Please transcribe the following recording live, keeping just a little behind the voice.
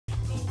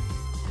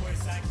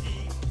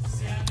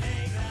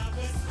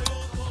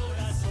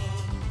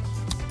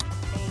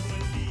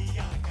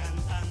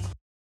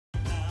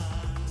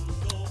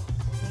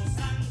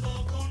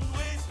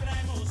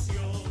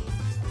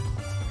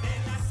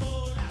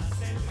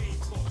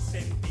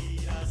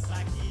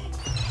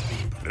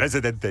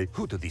Presidente,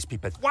 who do these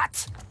people...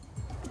 What?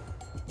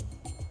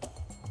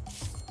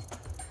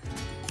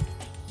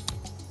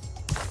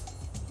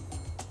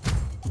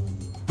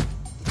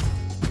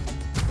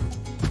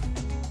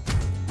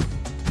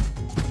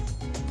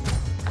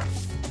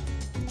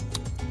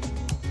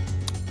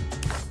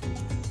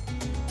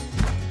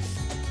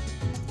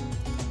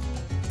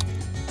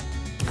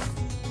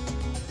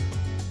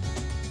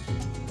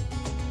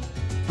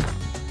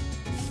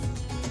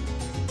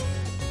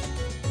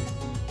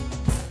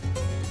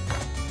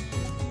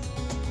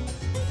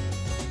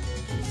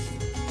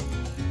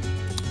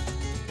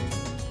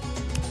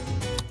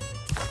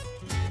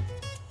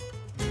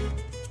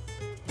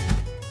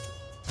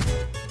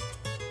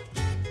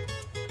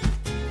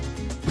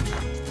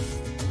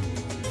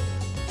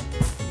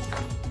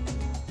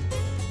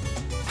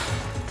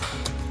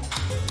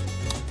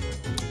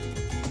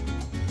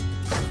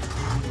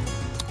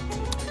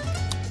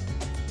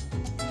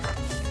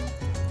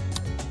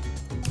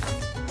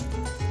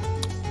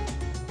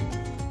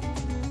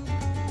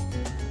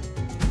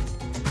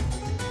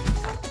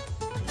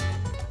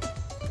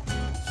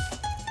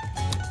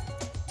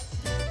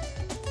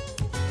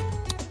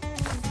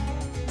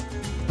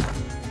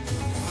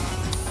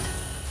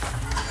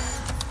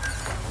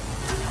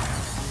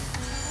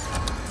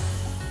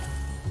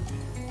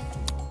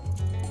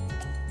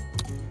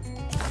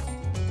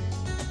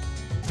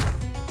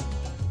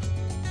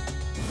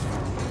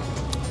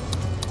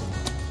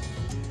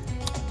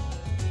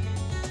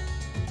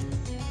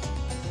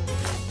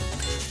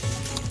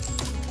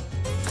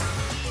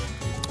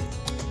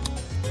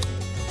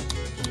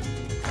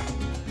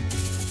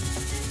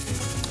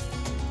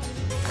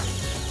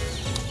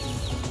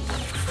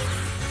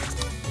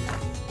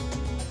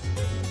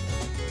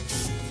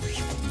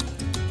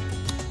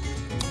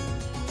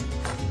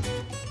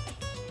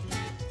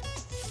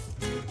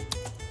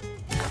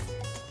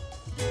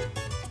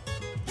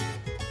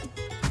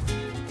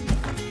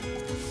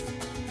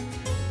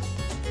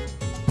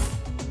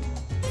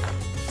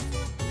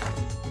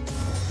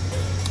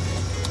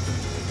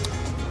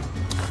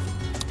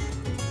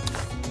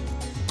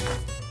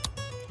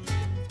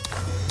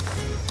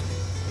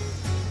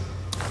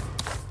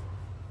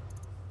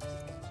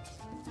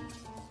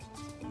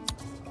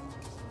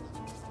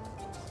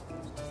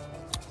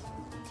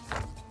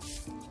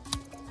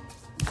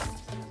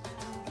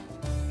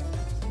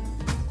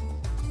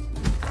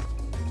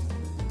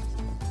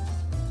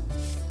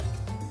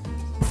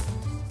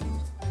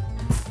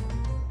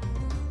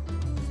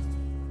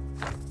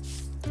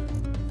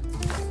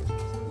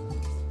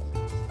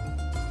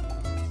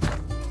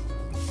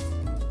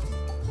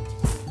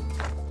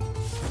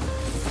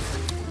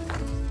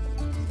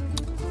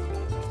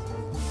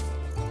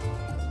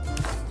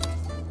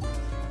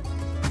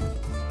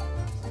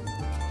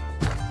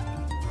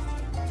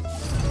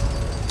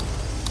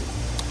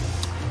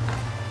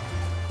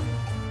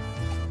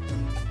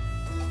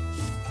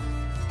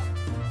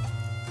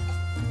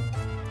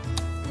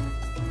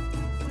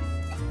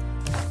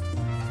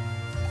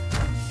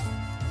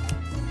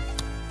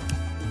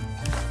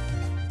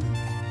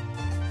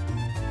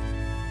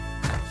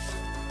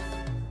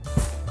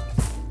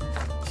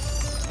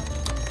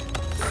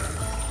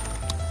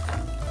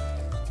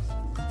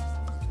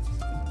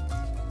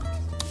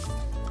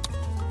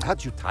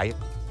 How'd you tie it?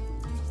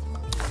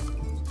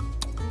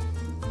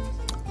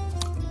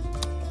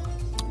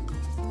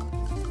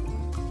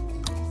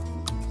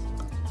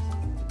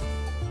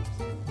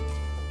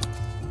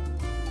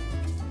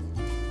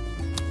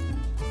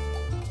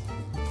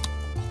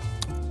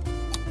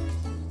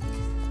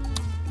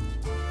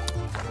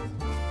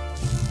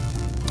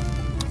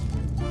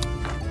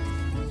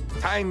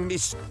 Time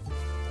is...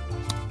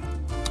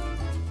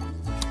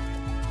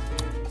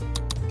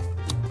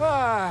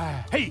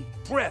 Hey,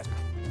 Fred!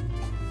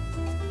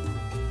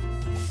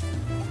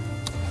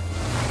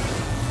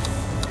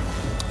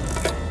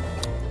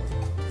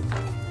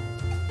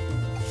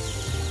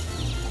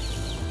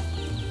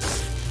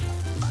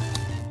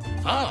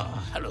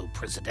 Ah, hello,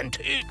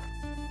 Presidente.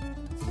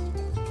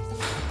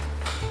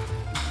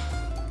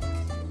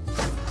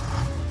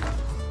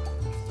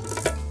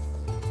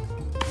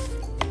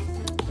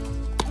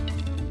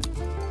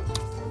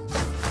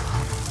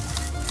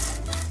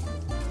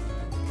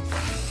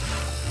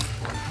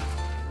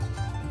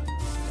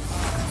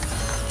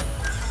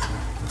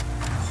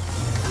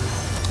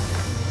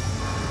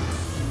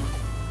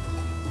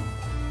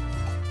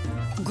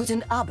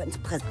 Guten Abend,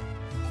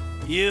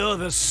 You're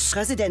the...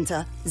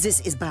 Presidente,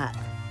 this is bad.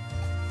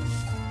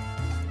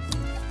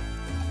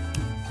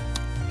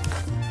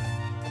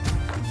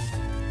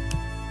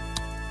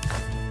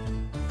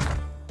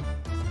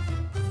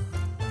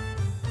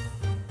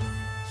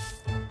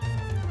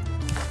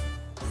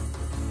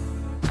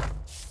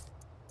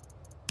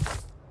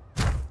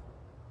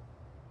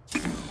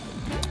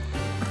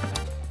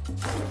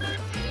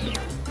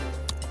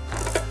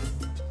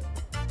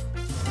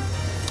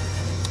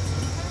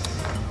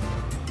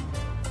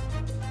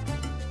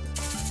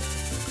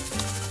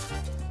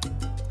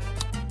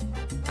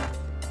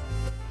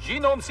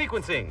 Genome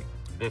sequencing,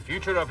 the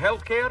future of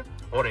healthcare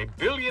or a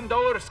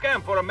billion-dollar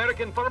scam for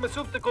American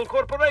pharmaceutical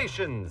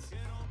corporations?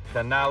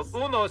 Canal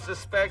Uno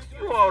suspects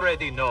you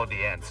already know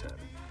the answer.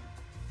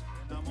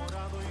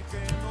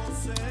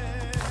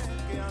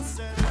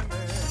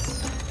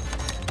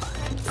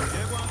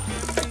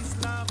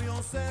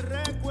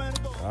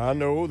 I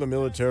know the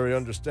military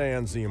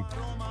understands the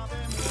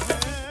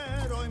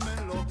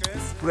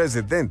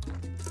President.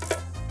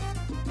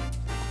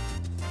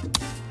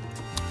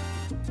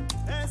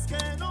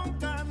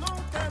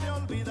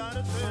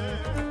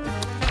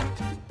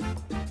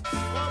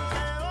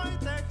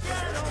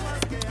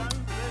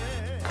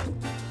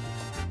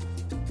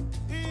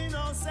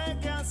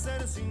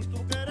 Sin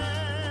tu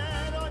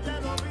querer,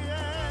 óyelo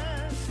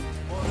bien,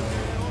 porque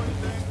hoy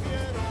te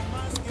quiero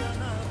más que a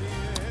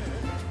nadie.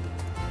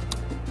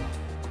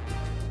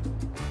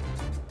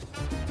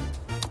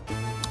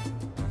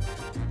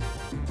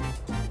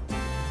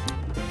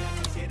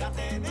 Quisiera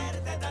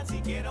tenerte tan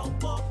siquiera un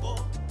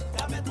poco,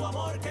 dame tu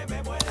amor que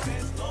me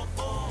vuelves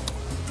loco,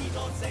 y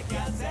no sé qué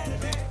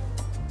hacerme.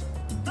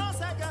 No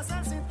sé qué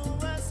hacer sin tu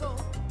beso,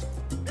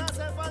 me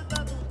hace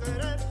falta tu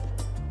querer.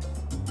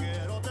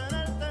 Quiero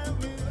tenerte en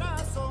mi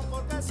brazo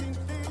porque sin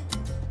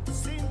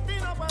ti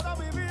no puedo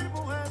vivir,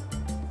 mujer.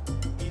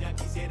 Mira,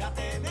 quisiera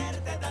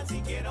tenerte tan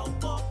siquiera un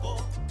poco.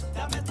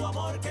 Dame tu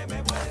amor que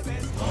me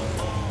vuelves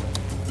loco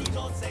y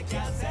no sé qué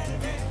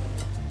hacerme.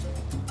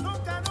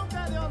 Nunca,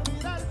 nunca de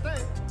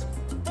olvidarte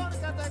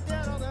porque te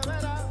quiero de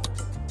veras.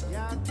 Y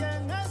aquí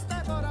en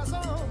este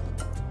corazón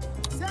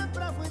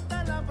siempre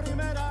fuiste la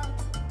primera.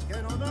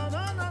 Que no te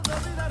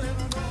olvidaré,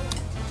 no.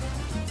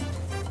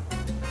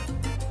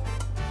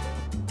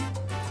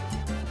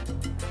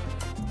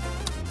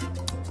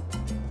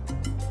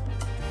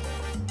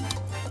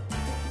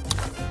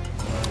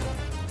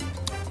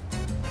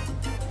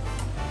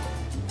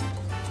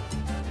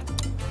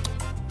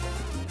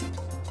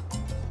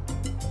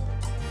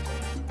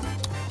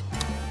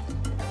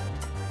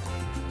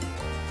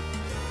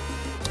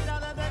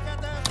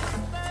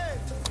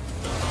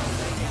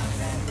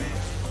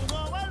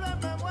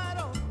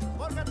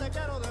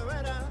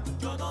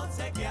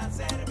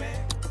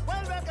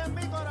 Vuelve que en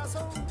mi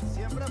corazón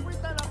siempre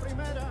fuiste la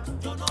primera.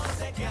 Yo no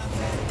sé qué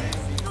hacerme.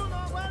 Si tú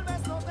no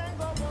vuelves no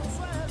tengo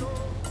consuelo.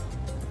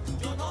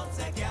 Yo no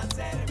sé qué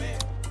hacerme.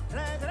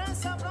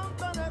 Regresa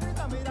pronto,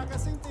 negrita, mira que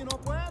sin ti no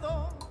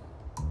puedo.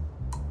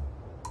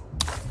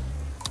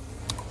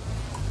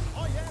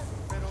 Oye,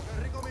 pero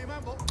qué rico mi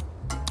mambo.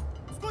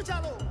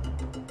 Escúchalo.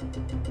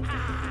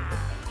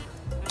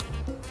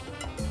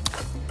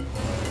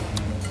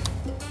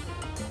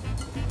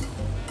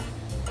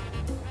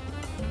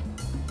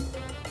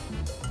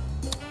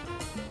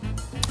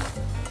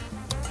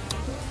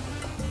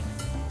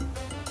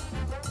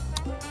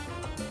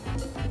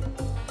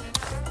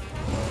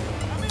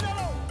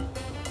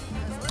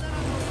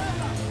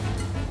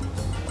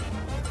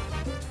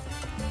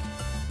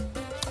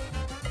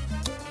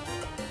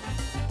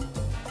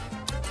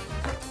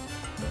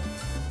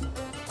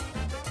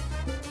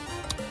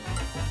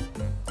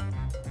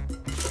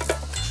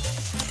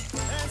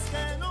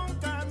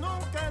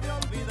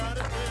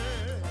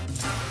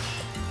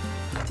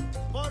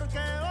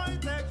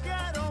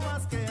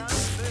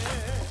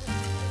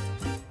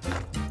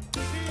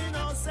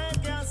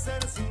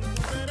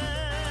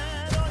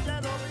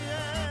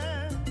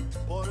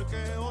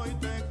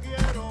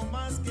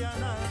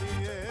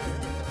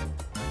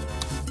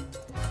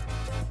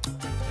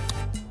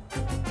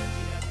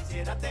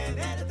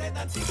 Tenerte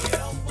tan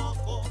siquiera un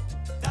poco,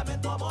 dame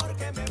tu amor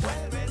que me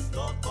vuelves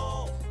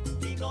loco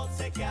y no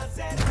sé qué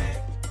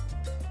hacerme.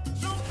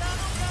 Nunca,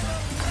 nunca de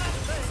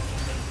olvidarte,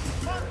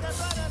 porque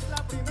tú eres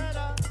la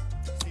primera.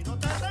 Si no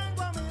te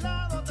tengo a mi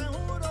lado, te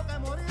juro que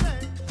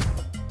moriré,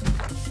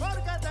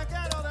 porque te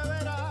quiero de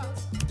veras.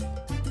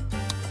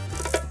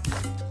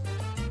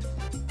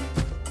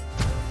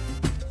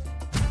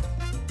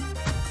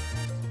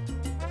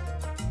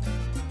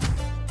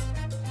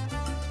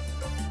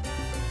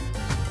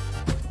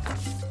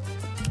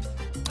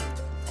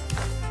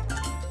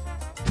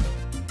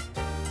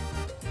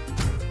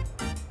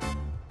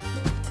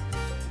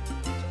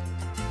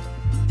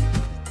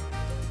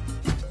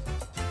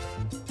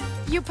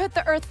 You put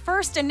the Earth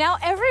first and now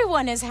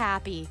everyone is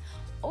happy.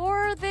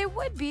 Or they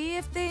would be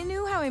if they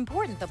knew how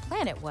important the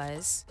planet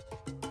was.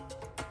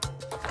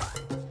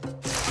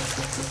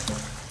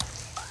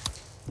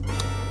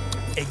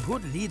 A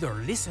good leader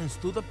listens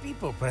to the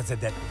people,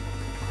 President.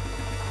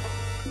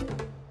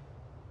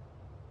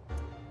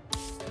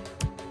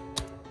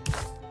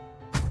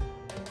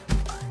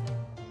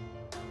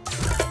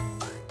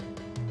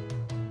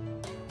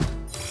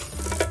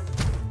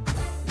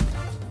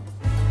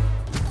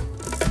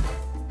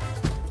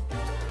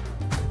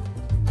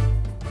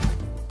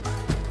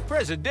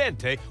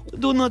 Presidente,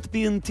 Do not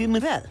be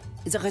intimidated.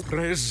 Well, is it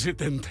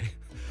Presidente.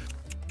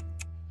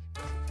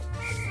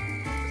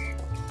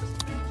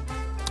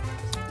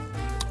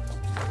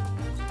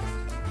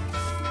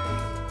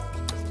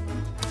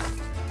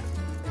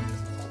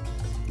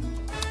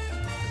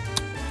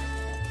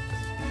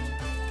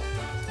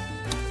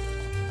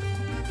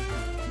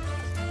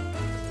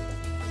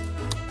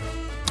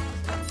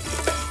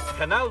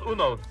 Canal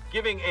Uno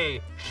giving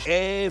a...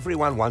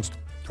 Everyone wants to.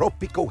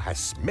 Tropico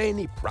has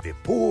many The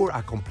poor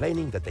are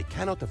complaining that they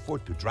cannot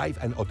afford to drive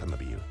an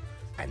automobile.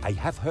 And I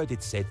have heard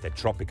it said that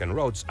Tropican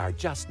roads are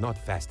just not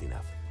fast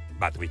enough.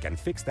 But we can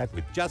fix that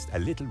with just a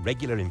little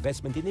regular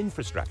investment in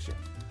infrastructure.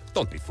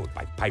 Don't be fooled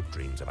by pipe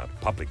dreams about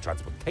public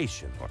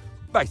transportation or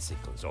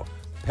bicycles or,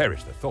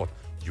 perish the thought,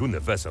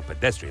 universal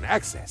pedestrian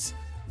access.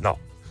 No,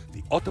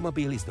 the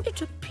automobile is the...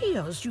 It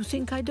appears you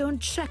think I don't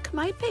check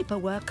my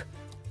paperwork.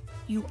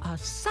 You are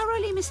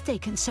thoroughly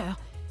mistaken, sir,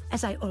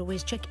 as I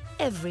always check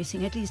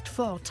everything at least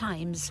 4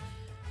 times.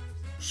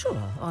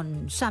 Sure,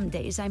 on some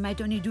days I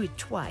might only do it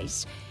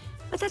twice,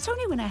 but that's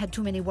only when I had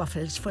too many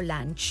waffles for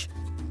lunch.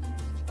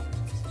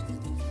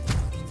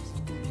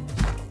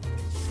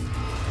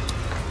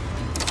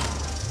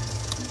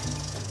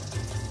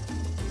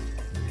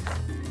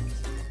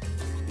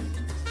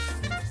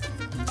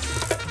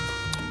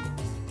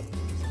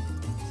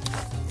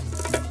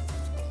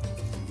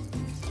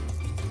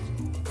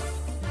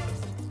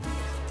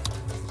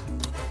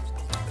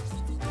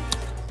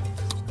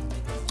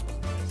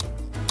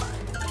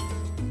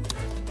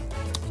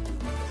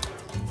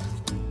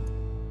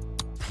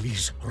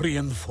 Please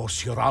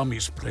reinforce your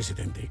armies,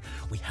 Presidente.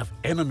 We have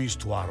enemies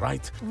to our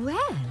right. Well...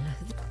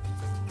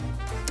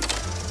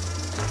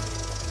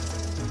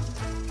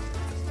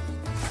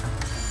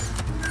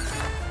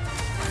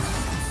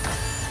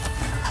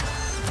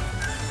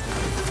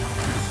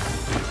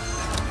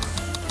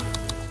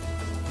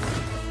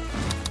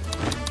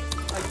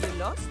 Are you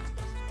lost?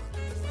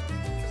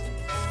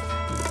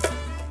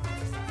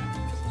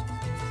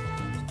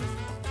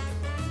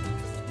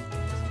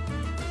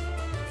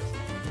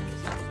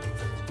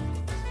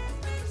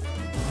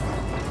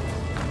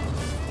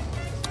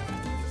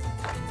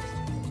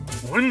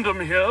 Wyndham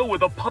here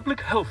with a public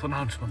health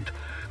announcement.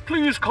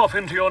 Please cough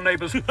into your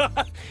neighbor's...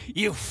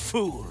 You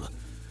fool!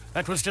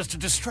 That was just a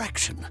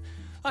distraction.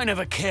 I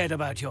never cared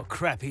about your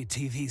crappy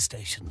TV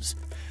stations.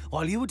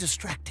 While you were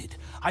distracted,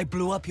 I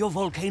blew up your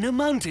volcano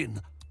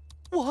mountain.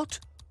 What?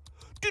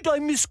 Did I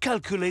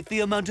miscalculate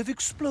the amount of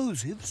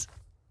explosives?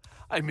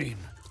 I mean,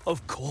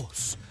 of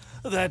course.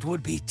 That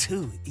would be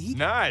too easy.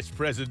 Nice,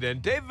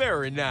 Presidente.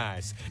 Very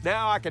nice.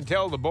 Now I can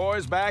tell the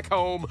boys back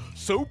home,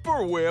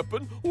 super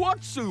weapon?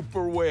 What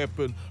super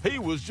weapon? He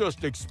was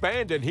just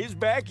expanding his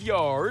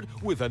backyard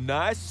with a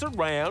nice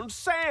surround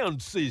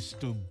sound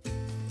system.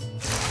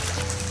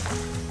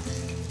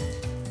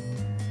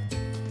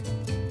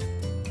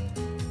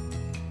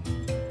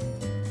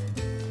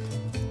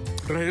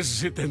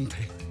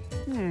 Presidente.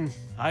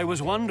 I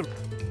was wondering.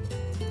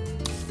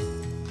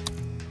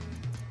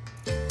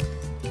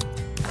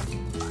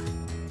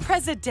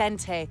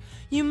 Presidente,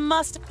 you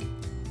must...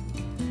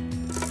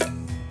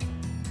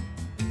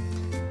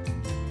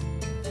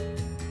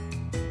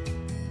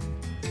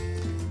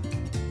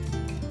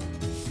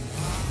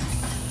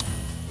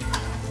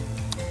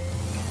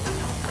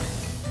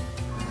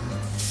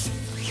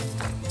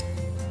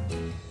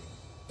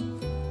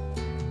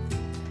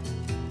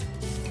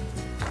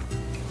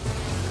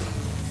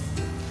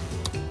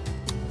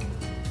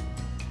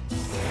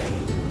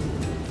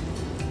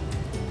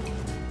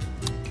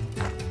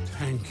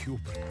 Thank you,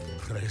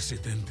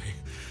 Presidente.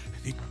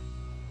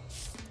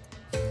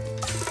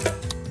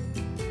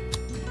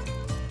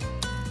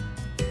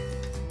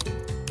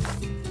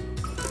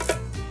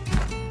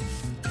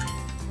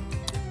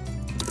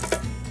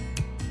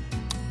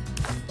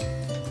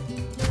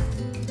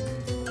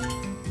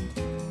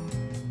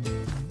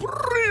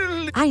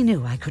 I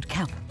knew I could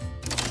count.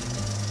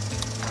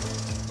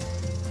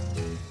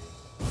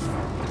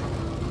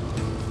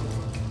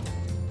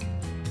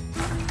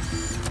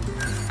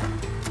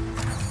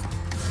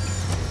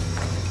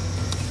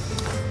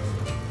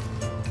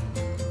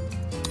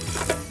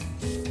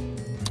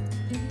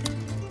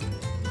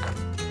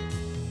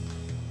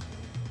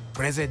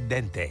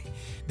 Presidente.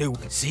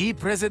 See,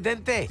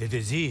 Presidente? The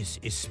disease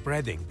is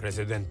spreading,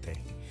 Presidente.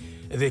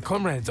 The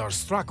comrades are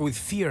struck with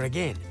fear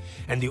again,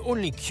 and the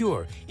only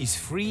cure is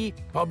free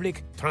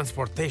public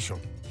transportation.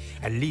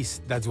 At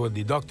least that's what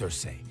the doctors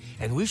say,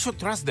 and we should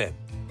trust them.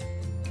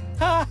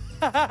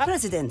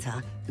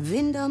 Presidenta,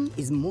 Wyndham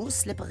is more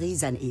slippery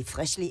than a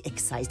freshly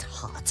excised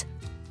heart.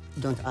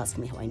 Don't ask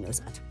me how I know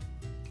that.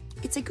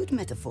 It's a good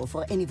metaphor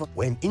for any...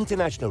 When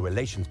international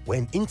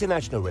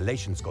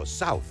relations go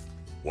south,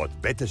 what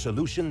better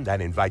solution than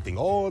inviting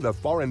all the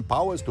foreign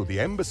powers to the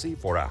embassy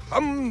for a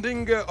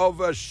humdinger of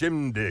a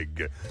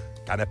shindig?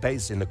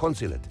 Canapes in the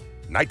consulate,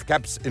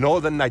 nightcaps in all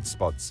the night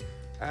spots,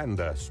 and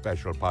a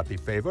special party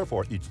favor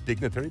for each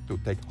dignitary to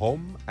take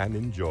home and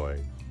enjoy.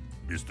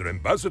 Mr.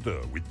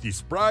 Ambassador, with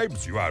these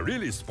bribes, you are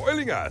really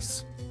spoiling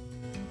us.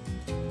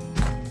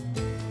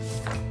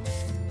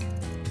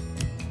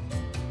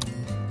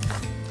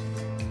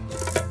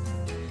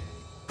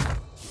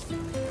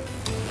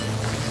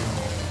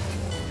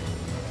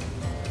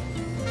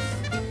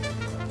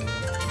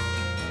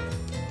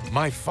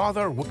 My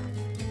father would...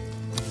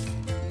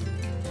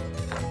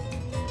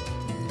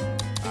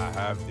 I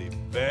have the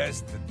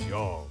best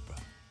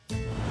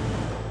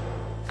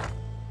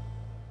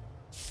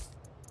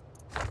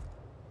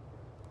job. 。 . 。 . 。 . 。 . 。 . 。 . 。 . 。 . 。 . 。 。 . 。 . 。 。 . 。 . 。 . 。 。 . 。 。 . 。 。 。 . 。 . 。 。 。 。 。 . 。 。 . 。 。 . Presidente,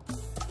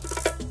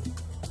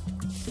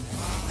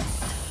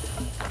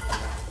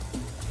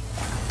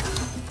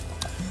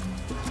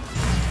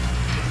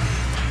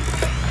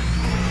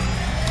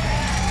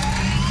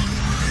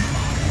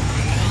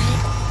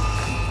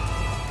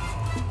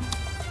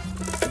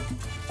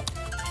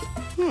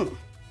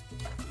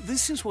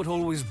 this is what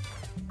always...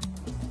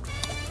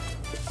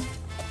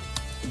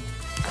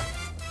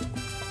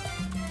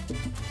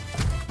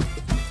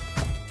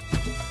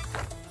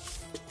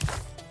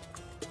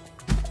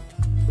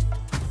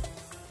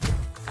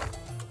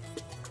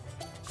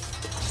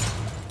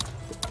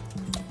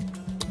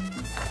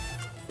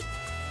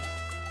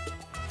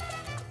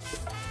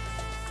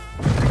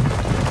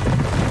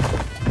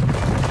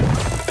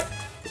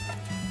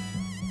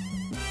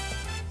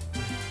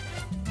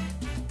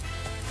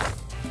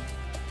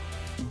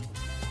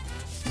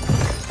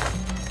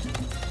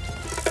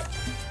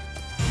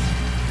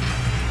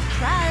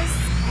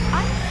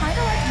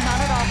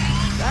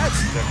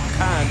 That's the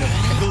kind of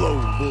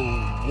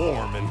global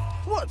warming.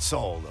 What's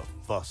all the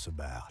fuss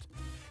about?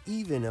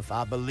 Even if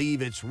I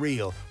believe it's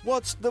real,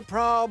 what's the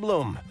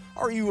problem?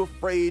 Are you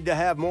afraid to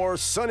have more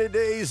sunny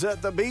days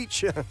at the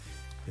beach?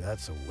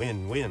 That's a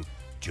win-win.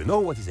 Do you know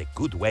what is a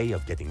good way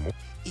of getting more?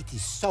 It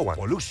is so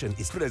pollution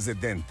is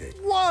Presidente.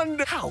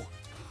 Wonder how?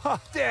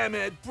 Damn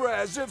it,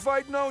 Prez. If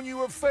I'd known you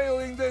were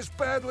failing this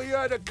badly,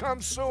 I'd have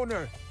come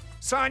sooner.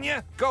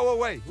 Sonia, go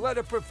away. Let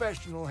a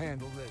professional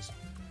handle this.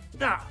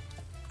 Now,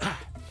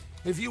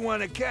 if you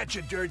want to catch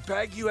a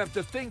dirtbag, you have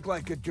to think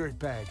like a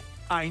dirtbag.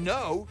 I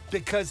know,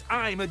 because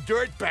I'm a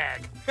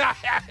dirtbag.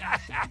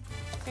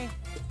 Hey,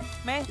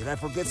 May? Did I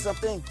forget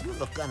something? You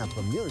look kind of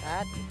familiar.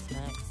 That is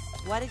nice.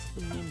 What does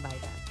he mean by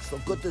that? So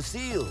good to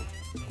see you.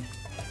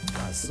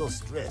 I was so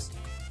stressed.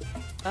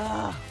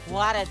 Ah,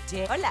 what a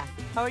day. Hola,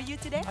 how are you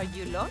today? Are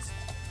you lost?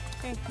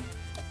 Hey,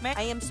 May?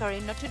 I am sorry,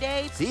 not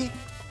today. See?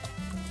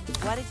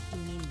 What does he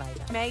mean by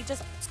that? May,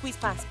 just squeeze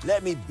past.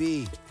 Let me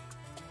be.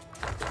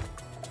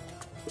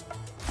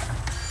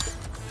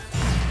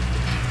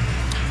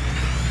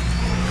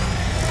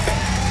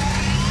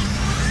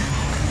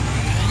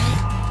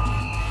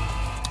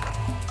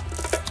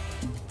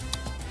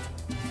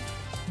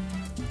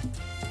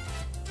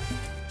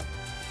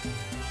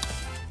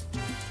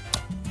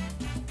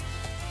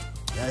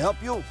 Can I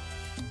help you?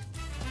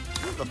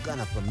 You look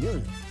kind of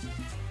familiar.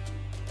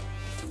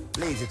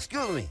 Please,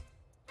 excuse me.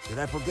 Did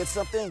I forget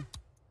something?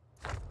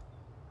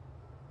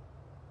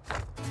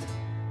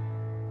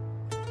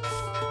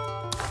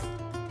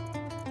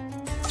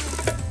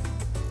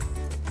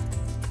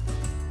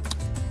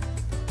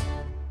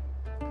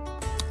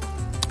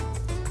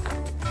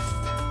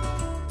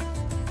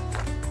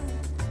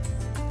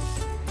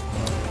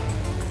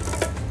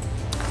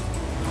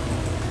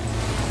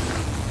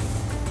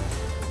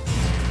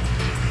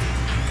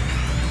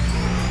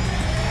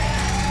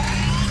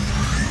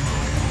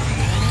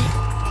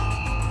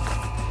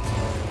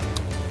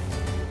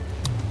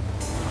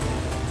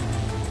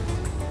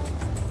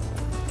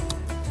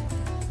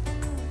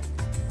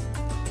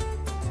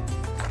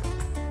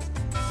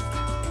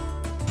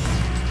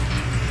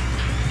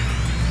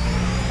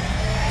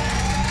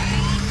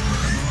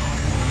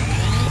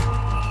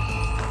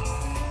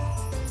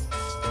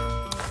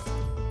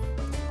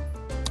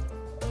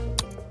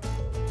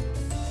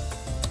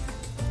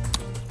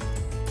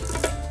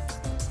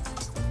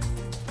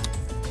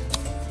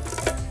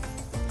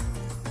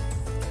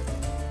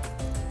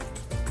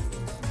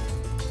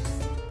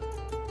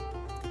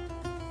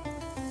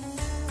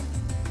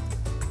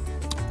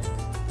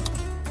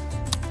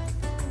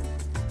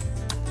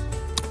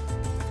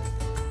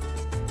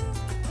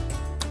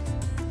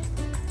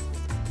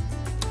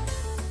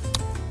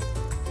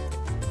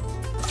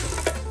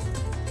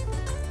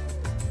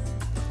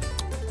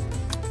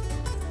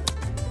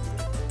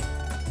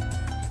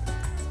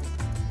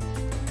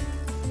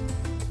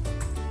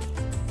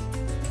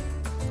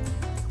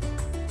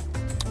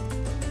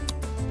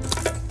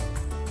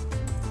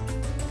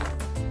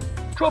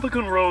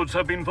 Tropican roads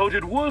have been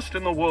voted worst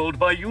in the world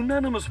by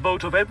unanimous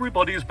vote of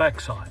everybody's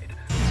backside.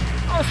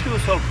 Ask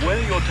yourself where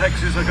your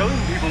taxis are going,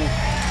 people,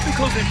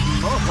 because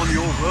it's not on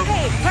your road.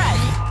 Hey, Fred.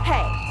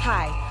 Hey,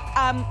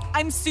 hi.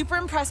 I'm super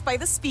impressed by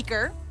the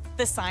speaker.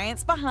 The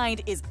science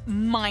behind is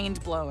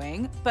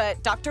mind-blowing,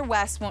 but Dr.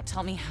 West won't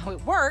tell me how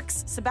it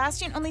works.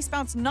 Sebastian only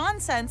spouts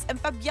nonsense, and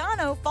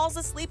Fabiano falls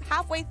asleep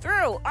halfway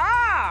through.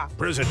 Ah!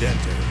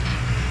 Presidente,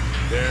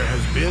 there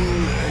has been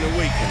an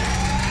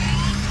awakening.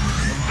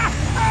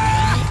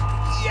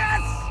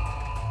 Yes!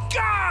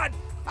 God!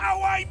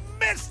 How I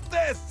missed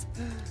this!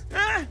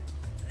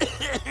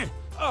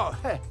 Oh,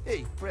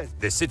 hey, President.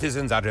 The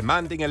citizens are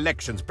demanding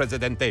elections,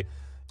 Presidente.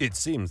 It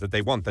seems that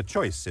they want a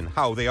choice in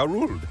how they are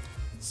ruled.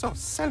 So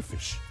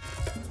selfish.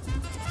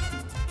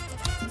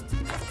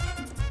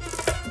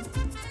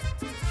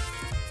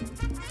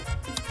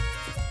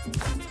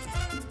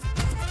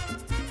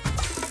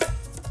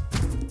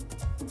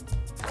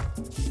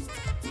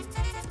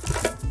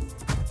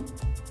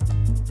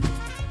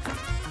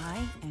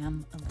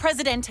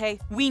 Presidente,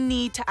 we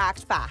need to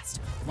act fast.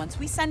 Once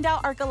we send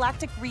out our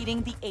galactic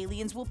reading, the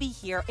aliens will be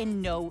here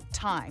in no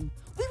time.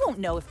 We won't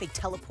know if they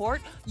teleport,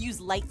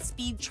 use light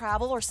speed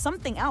travel, or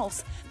something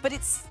else, but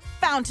it's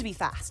bound to be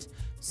fast.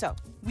 So,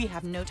 we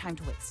have no time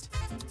to waste.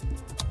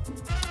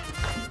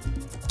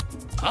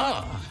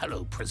 Ah,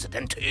 hello,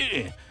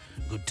 Presidente.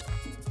 Good.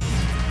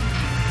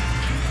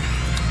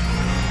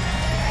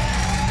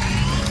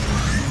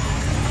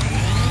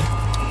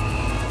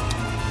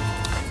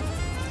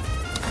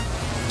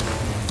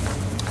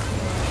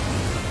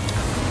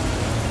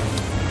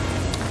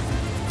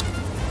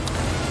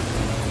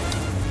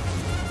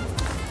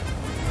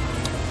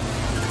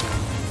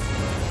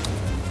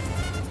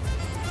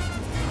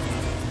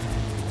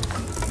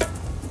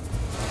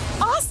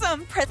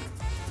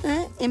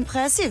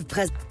 Impressive,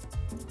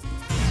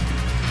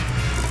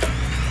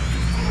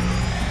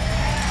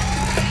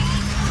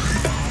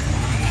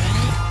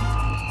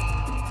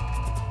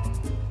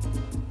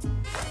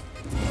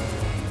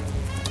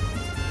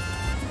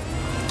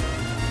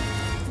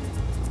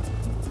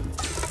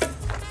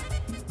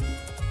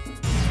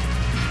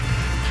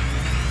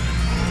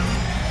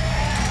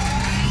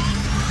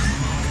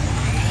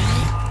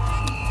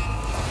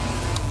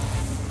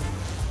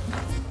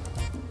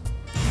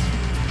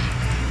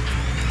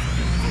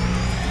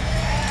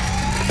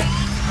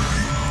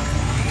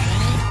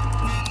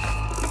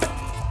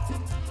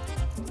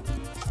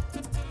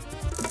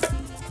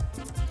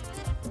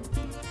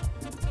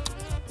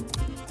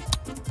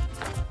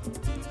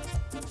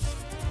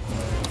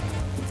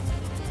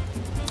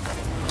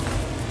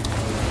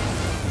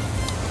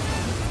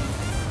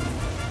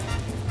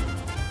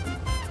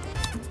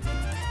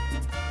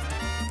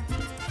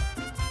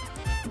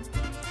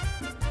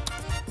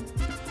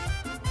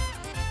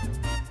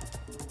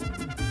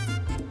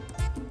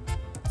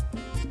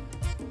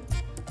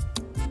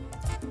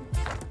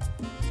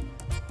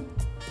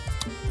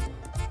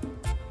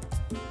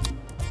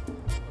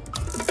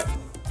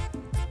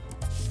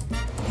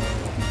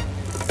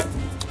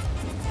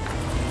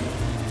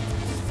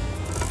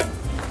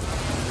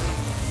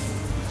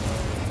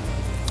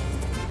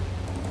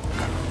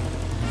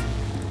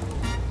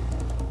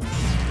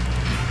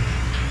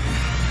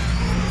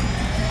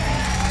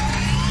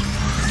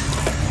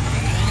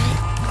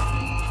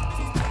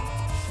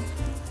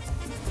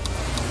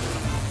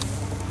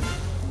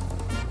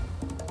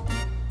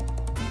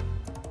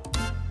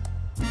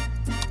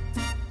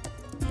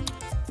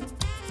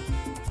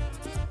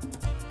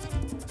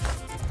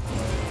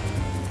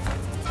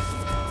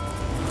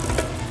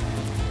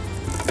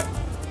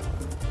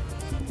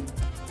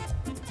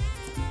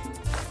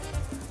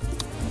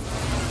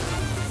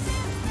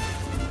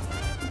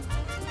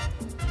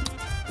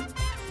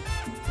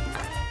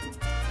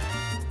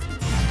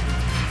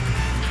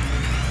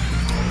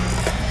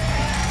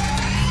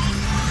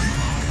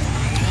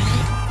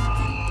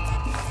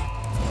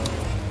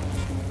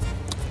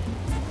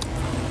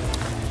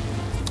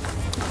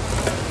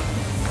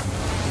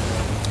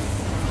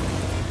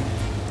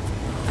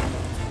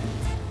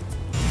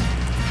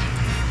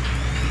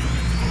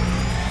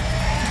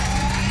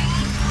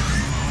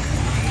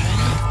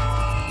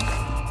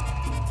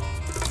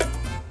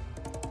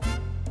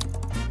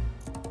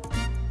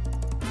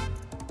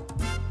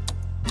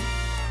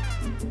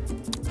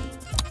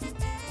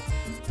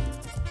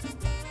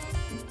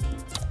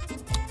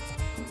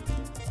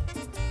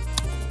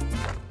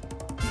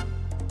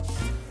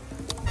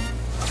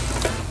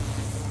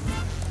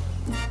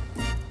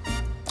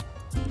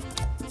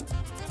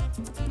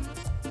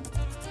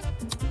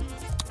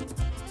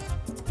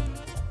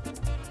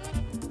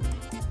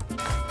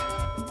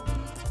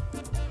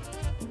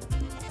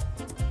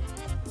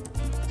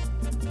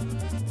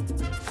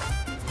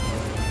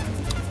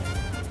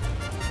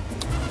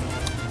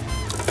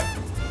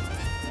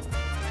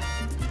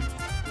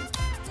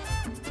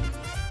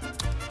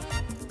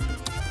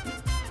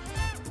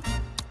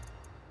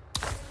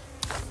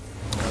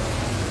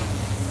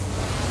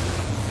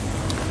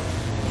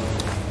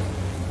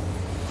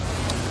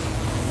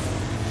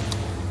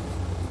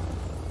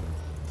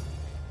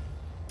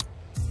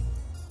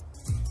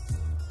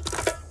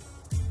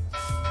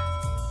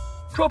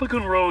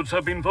 Tropican roads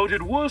have been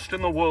voted worst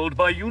in the world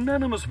by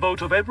unanimous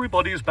vote of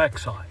everybody's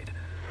backside.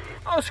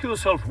 Ask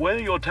yourself where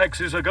your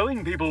taxes are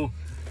going, people,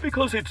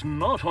 because it's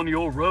not on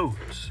your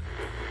roads.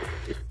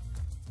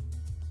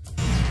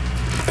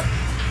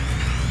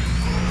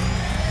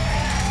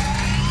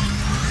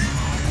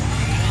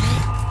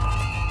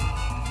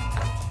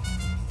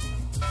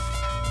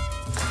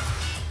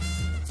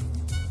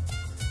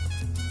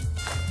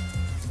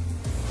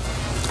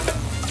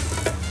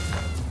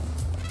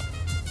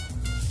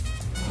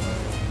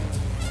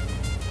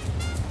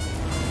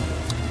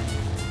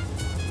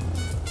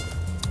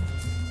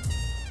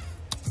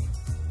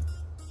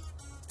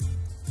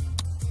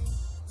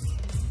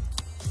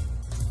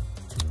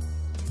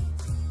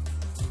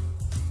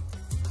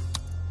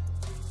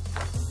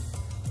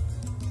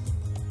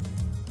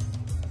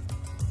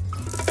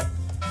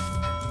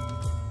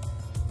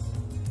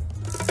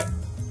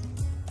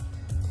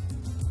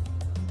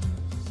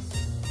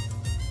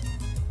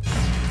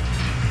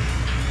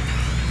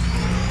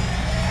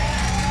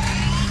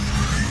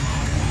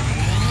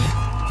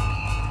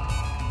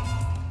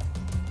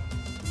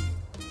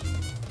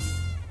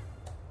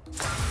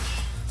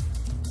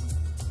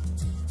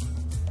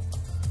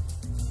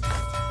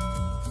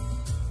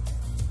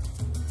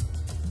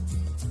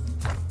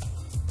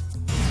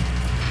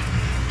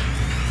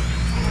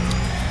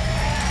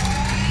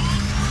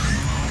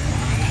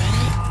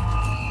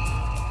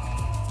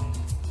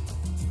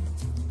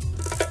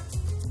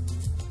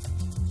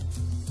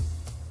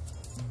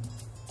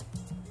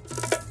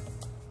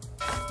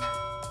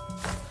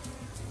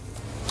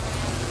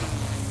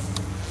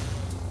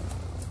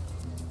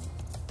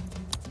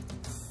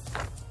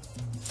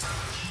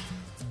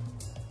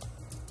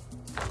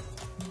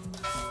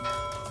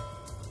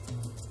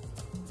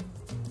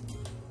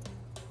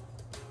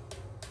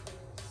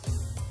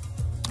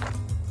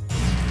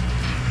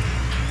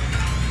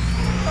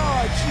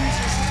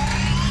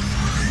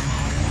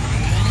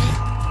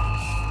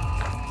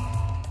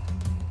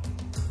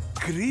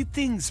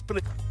 Greetings,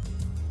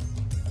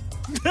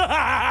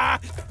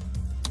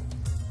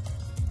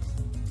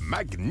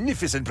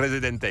 Magnificent,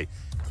 Presidente.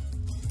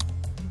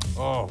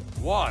 Oh,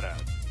 what a...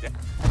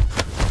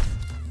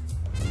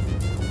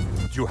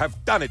 You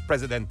have done it,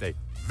 Presidente.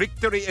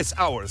 Victory is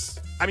ours.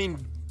 I mean,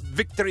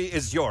 victory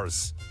is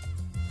yours.